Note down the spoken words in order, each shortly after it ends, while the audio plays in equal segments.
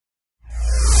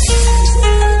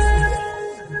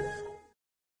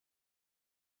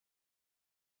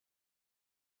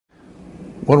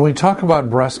When we talk about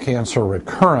breast cancer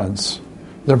recurrence,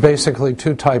 there are basically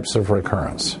two types of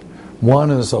recurrence.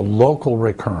 One is a local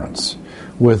recurrence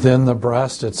within the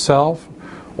breast itself,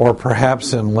 or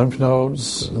perhaps in lymph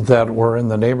nodes that were in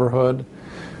the neighborhood.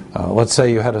 Let's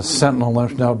say you had a sentinel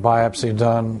lymph node biopsy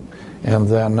done, and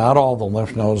then not all the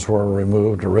lymph nodes were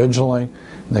removed originally.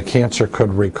 The cancer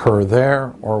could recur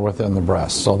there or within the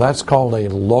breast. So that's called a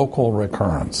local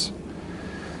recurrence.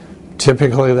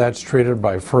 Typically that's treated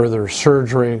by further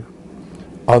surgery,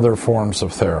 other forms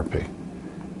of therapy.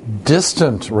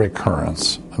 Distant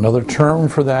recurrence, another term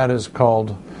for that is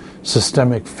called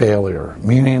systemic failure,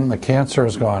 meaning the cancer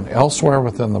has gone elsewhere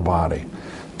within the body.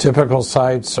 Typical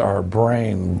sites are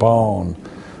brain, bone,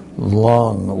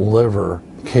 lung, liver,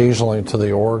 occasionally to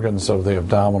the organs of the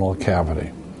abdominal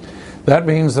cavity. That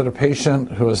means that a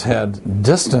patient who has had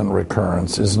distant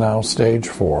recurrence is now stage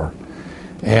 4.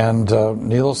 And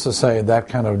needless to say, that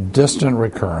kind of distant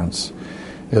recurrence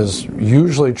is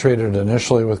usually treated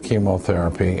initially with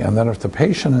chemotherapy, and then if the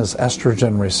patient is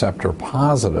estrogen receptor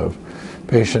positive,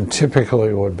 patient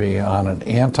typically would be on an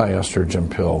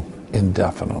anti-estrogen pill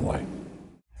indefinitely.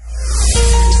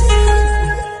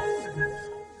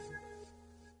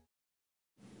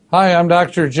 Hi, I'm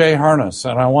Dr. Jay Harness,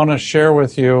 and I want to share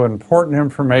with you important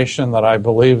information that I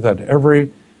believe that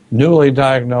every newly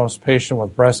diagnosed patient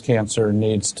with breast cancer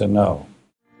needs to know.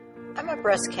 I'm a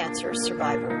breast cancer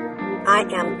survivor. I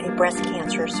am a breast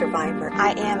cancer survivor.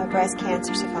 I am a breast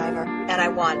cancer survivor. And I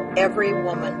want every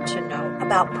woman to know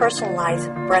about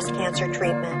personalized breast cancer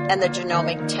treatment and the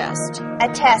genomic test. A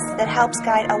test that helps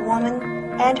guide a woman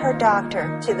and her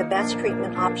doctor to the best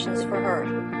treatment options for her.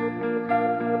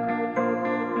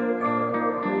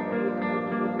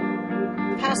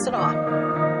 Pass it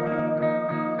on.